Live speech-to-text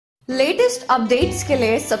Latest updates के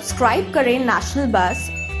लिए subscribe करें नेशनल बस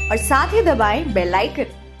और साथ ही दबाएं बेल आइकन।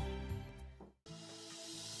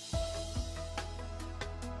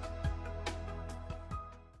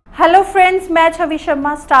 हेलो फ्रेंड्स, मैं छवि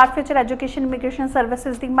Sharma star future education immigration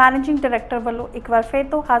services दी मैनेजिंग डायरैक्टर वालों एक बार फिर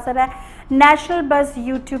तो हाजिर है नैशनल बस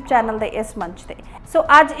यूट्यूब चैनल के इस मंच से। सो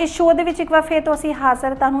अज इस शो के एक बार फिर तो असी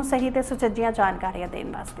हाजिर तुहानूं सही ते सुचज्जियां जानकारियां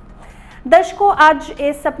देने वास्ते। दर्शकों, अज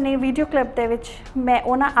इस अपने वीडियो क्लिप दे विच मैं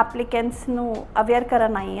उन्हां एप्लीकेंट्स नूं अवेयर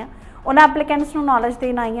करन आई हाँ, उन्हां एप्लीकेंट्स नूं नॉलेज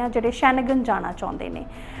देन आई हाँ जिहड़े शैनगन जाना चाहुंदे ने,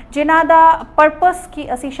 जिन्हां दा परपस कि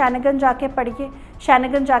असी शैनगन जाके पढ़ीए,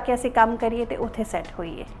 शैनगन जाके असी काम करिए ते उत्थे सैट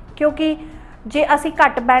होईए। क्योंकि जे असी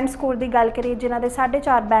घट बैंड स्कोर की गल करिए, जिन्हां दे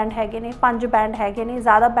 4.5 बैंड हैगे ने, 5 बैंड हैगे ने,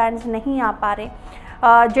 ज़्यादा बैंड्स नहीं आ पा रहे,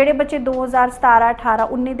 ਜਿਹੜੇ बच्चे 2017 18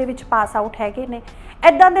 19 ਦੇ ਵਿੱਚ पास आउट हैगे ने,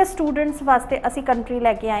 इदां दे स्टूडेंट्स वास्ते असी कंट्री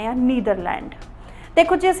लैके आए हैं नीदरलैंड।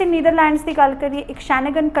 देखो जे असी नीदरलैंड्स की गल करिए, एक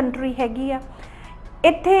शैनगन कंट्री हैगी आ।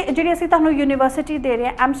 इत्थे जिहड़ी असी तुहानूं यूनीवर्सिटी दे रहे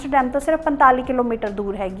हैं एम्स्टरडैम तो सिर्फ 45 किलोमीटर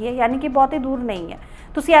दूर हैगी है, यानी कि बहुत ही दूर नहीं है।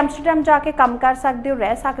 तुसीं एम्स्टरडैम जाके काम कर सकते हो,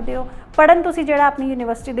 रह सकते हो, पढ़न तुसीं जिहड़ा अपनी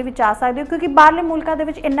यूनीवर्सिटी दे विच आ सकते हो, क्योंकि बाहरले मुल्कां दे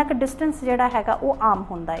विच इन्ना क डिस्टेंस जिहड़ा हैगा वो आम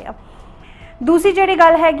हुंदा है। दूसरी जिहड़ी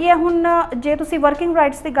गल हैगी है, हुण जे तुसीं वर्किंग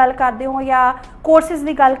राइट्स की गल करदे हो या कोर्सिस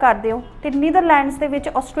की गल करदे हो तो नीदरलैंड्स दे विच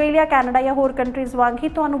आस्ट्रेलिया कैनेडा या होर कंट्रीज़ वांग ही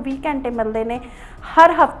तुहानूं 20 घंटे मिलते हैं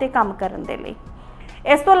हर हफ्ते काम करन दे लई।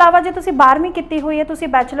 इस तो इलावा जो तुसीं 12वीं की हुई है, तुसीं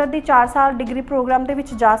बैचलर की 4 साल डिग्री प्रोग्राम के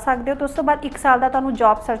जा सकते हो, तो उस तो बाद 1 साल का तुहानूं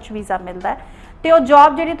जॉब सर्च वीज़ा मिलता है, तो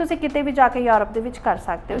जॉब जी तुसीं किते भी जाके यूरोप के कर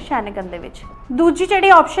सकते हो शैनगन दे विच। दूजी जी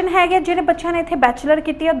ऑप्शन है जिन्हें बच्चों ने इत्थे बैचलर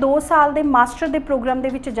की 2 साल के मास्टर के प्रोग्राम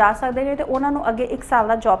के जा सकते हैं, तो उन्होंने अगे 1 साल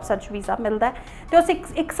का जॉब सर्च वीज़ा मिलता है, तो उस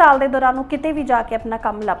 1 साल के दौरान किते भी जाके अपना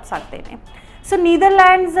काम लभ सकते हैं। सो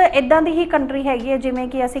नीदरलैंड्स इदां दी ही कंट्री हैगी है जिमें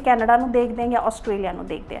कि असी कैनेडा नूं देखते हैं या आस्ट्रेलिया नूं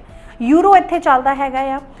देखते हैं। यूरो इत्थे चलता हैगा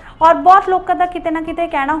आ, और बहुत लोगों का किते ना किते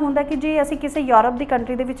कहना होंदा कि जे असी किसी यूरोप की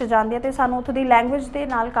कंट्री दे विच जांदे हैं तो सानूं उत्थों दी लैंगुएज दे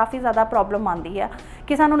नाल काफ़ी ज़्यादा प्रॉब्लम आती है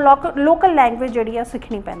कि सानूं लोकल लैंगुएज जिहड़ी है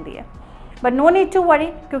सीखनी पैंदी है। But no need to worry,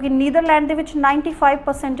 क्योंकि नीदरलैंड दे विच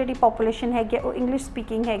 95% जिहड़ी पॉपूलेशन हैगी है वो इंग्लिश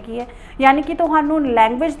स्पीकिंग हैगी है, यानी कि तुहानूं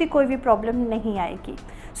लैंगुएज की कोई भी प्रॉब्लम नहीं आएगी।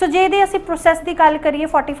 सो जे दे असी प्रोसैस की गल करिए,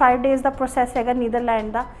 45 डेज़ का प्रोसैस है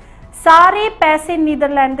नीदरलैंड का। सारे पैसे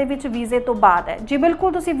नीदरलैंड के विच वीज़े तो बाद है जी,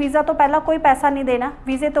 बिल्कुल तुसी वीज़ा तो पहला कोई पैसा नहीं देना,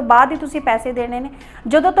 वीज़े तो बाद ही तुसी पैसे देने ने।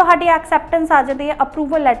 जदों तुहाडी एक्सैप्टेंस आ जाती है,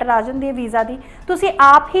 अप्रूवल लैटर आ जाती है वीज़ा की, तुसी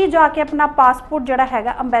आप ही जाके अपना पासपोर्ट जिहड़ा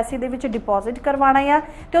हैगा अंबैसी दे विच डिपॉजिट करवाना है,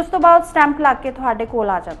 तो उस तो बाद स्टैंप लग के तुहाडे कोल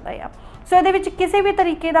आ जाता है। सो ये किसी भी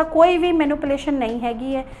तरीके का कोई भी मैनिपुलेशन नहीं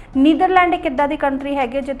हैगी है। नीदरलैंड एक इदां दी कंट्री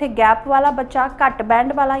हैगी जिथे गैप वाला बच्चा, घट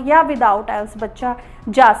बैंड वाला या विदाउट आइल्स बच्चा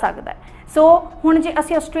जा सकता है। सो हुण जे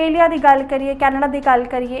असी आस्ट्रेलिया की गल करिए, कैनेडा की गल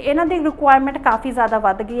करिए, इन्हां दी रिक्वायरमेंट काफ़ी ज़्यादा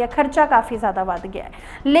वध गई है, खर्चा काफ़ी ज़्यादा वध गया है,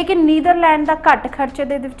 लेकिन नीदरलैंड का घट खर्चे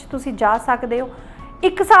दे विच तुसीं जा सकते हो।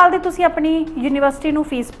 1 साल की तुसीं अपनी यूनीवर्सिटी नूं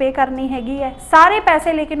फीस पे करनी हैगी है, सारे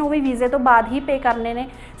पैसे लेकिन वो भी वीज़े तो बाद ही पे करने ने।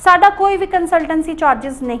 साडा कोई भी कंसल्टेंसी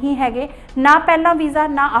चार्जिस नहीं हैगे, ना पहला वीज़ा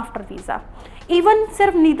ना आफ्टर वीज़ा। ईवन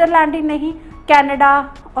सिर्फ नीदरलैंड ही नहीं, कैनेडा,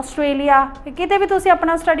 आस्ट्रेलिया किते भी तुसीं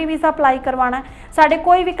अपना स्टडी वीज़ा अपलाई करवाना है, साडे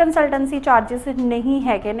कोई भी कंसल्टेंसी चार्जिस नहीं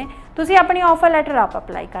हैगे ने, तुसीं अपनी ऑफर लैटर आप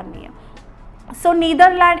अपलाई करनी है। सो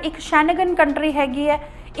नीदरलैंड एक शैनगन कंट्री हैगी है,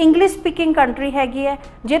 इंग्लिश स्पीकिंग कंट्री हैगी है।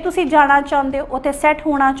 जे तुसीं जाना चाहते हो, उत्थे सैट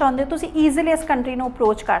होना चाहते हो, तुसीं ईजिली इस कंट्री नूं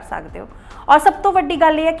अप्रोच कर सकते हो। और सब तो वड्डी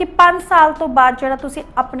गल है कि 5 साल तो बाद जिहड़ा तुसीं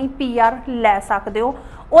अपनी PR लै सकते हो,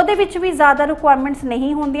 ਉਹਦੇ ਵਿੱਚ भी ज़्यादा रिक्वायरमेंट्स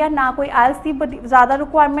नहीं होंदियां, ना कोई आइल्स की ज़्यादा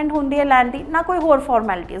रिक्वायरमेंट होंदी है लैंड की, ना कोई होर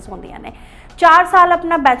फॉर्मैलिटीज़ होंदियां ने। 4 साल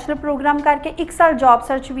अपना बैचलर प्रोग्राम करके, 1 साल जॉब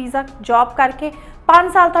सर्च वीज़ा जॉब करके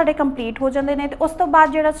 5 साल तुहाडे कंप्लीट हो जाते हैं, तो उस तो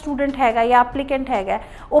बाद जिहड़ा स्टूडेंट हैगा या एप्लीकेंट हैगा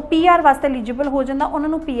वो PR वास्ते एलिजिबल हो जाता,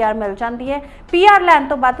 उन्होंने PR मिल जाती है। PR लैन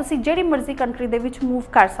तो बाद तुसीं जिहड़ी मर्जी कंट्री दे विच मूव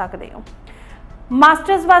कर सकते हो।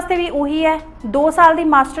 मास्टर्स वास्ते भी उही है, 2 साल की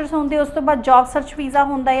मास्टर्स होंदी, उस तो बाद जॉब सर्च वीज़ा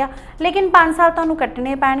होंदा है, लेकिन 5 साल तुहानूं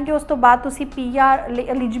कट्टने पैणगे, उस तो बाद तुसीं PR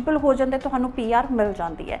एलिजिबल हो जाते, तुहानूं PR मिल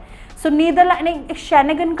जाती है। सो नीदरलैंड एक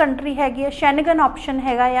शैनगन कंट्री हैगी है, शैनगन ऑप्शन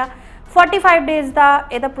हैगा आ। 45 डेज़ का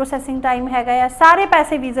यदा प्रोसैसिंग टाइम हैगा आ, सारे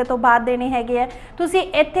पैसे वीज़े तो बाद देने हैगे है। तुसीं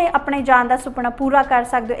इत्थे अपने जान का सुपना पूरा कर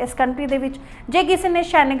सकते हो इस कंट्री दे विच, जे किसी ने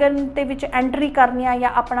शैनगन दे विच एंट्री करनी है या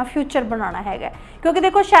अपना फ्यूचर बनाना हैगा। क्योंकि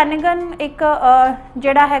देखो शैनगन एक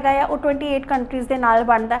जिहड़ा हैगा आ वो 28 कंट्रीज़ दे नाल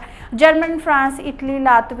बनदा है, German, France, Italy,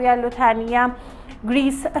 Latvia, Lithuania,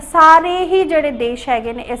 Greece सारे ही ਜਿਹੜੇ देश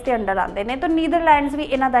हैगे ने इस दे अंडर आते हैं। तो नीदरलैंड्स भी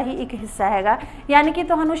इन्हां दा ही एक हिस्सा हैगा, यानी कि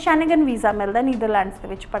तुहानूं शैनगन वीज़ा मिलदा नीदरलैंड्स दे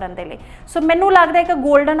विच पढ़न दे लई। सो मैनूं लगदा एक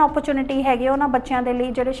गोल्डन अपॉर्चुनिटी हैगी उन्हां बच्चों के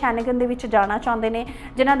लिए ਜਿਹੜੇ शैनगन ਦੇ ਵਿੱਚ ਜਾਣਾ ਚਾਹੁੰਦੇ ਨੇ,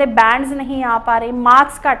 ਜਿਨ੍ਹਾਂ ਦੇ ਬੈਂਡਸ ਨਹੀਂ ਆ ਪਾ ਰਹੇ,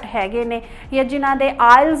 ਮਾਰਕਸ ਘੱਟ ਹੈਗੇ ਨੇ, ਜਾਂ ਜਿਨ੍ਹਾਂ ਦੇ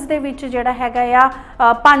ਆਇਲਸ ਦੇ ਵਿੱਚ ਜਿਹੜਾ ਹੈਗਾ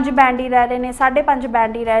ਆ 5 ਬੈਂਡ ਹੀ ਰਹਿ ਰਹੇ ਨੇ, 5.5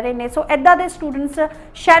 ਬੈਂਡ ਹੀ ਰਹਿ ਰਹੇ ਨੇ। ਸੋ ਇੱਦਾਂ ਦੇ ਸਟੂਡੈਂਟਸ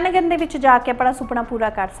ਸ਼ੈਨਗਨ ਦੇ ਵਿੱਚ ਜਾ ਕੇ ਆਪਣਾ ਸੁਪਨਾ ਪੂਰਾ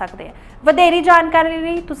ਕਰ ਸਕਦੇ ਆ। ਵਧੇਰੀ ਜਾਣਕਾਰੀ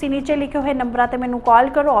ਲਈ ਤੁਸੀਂ ਨੀਚੇ ਲਿਖੇ ਹੋਏ ਨੰਬਰਾਂ ਤੇ ਮੈਨੂੰ ਕਾਲ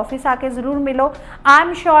ਕਰੋ, ਆਫਿਸ ਆ ਕੇ ਜ਼ਰੂਰ ਮਿਲੋ। ਆਈ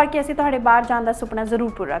ਐਮ श्योर ਕਿ ਅਸੀਂ ਤੁਹਾਡੇ ਬਾਹਰ ਜਾਣ ਦਾ ਸੁਪਨਾ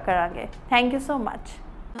ਜ਼ਰੂਰ ਪੂਰਾ ਕਰਾਂਗੇ। Thank you so much.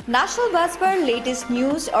 National बस पर लेटेस्ट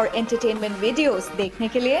न्यूज और एंटरटेनमेंट वीडियोस देखने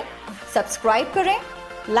के लिए सब्सक्राइब करें,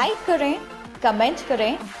 लाइक करें, कमेंट करें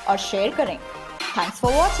और शेयर करें। Thanks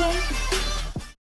for watching.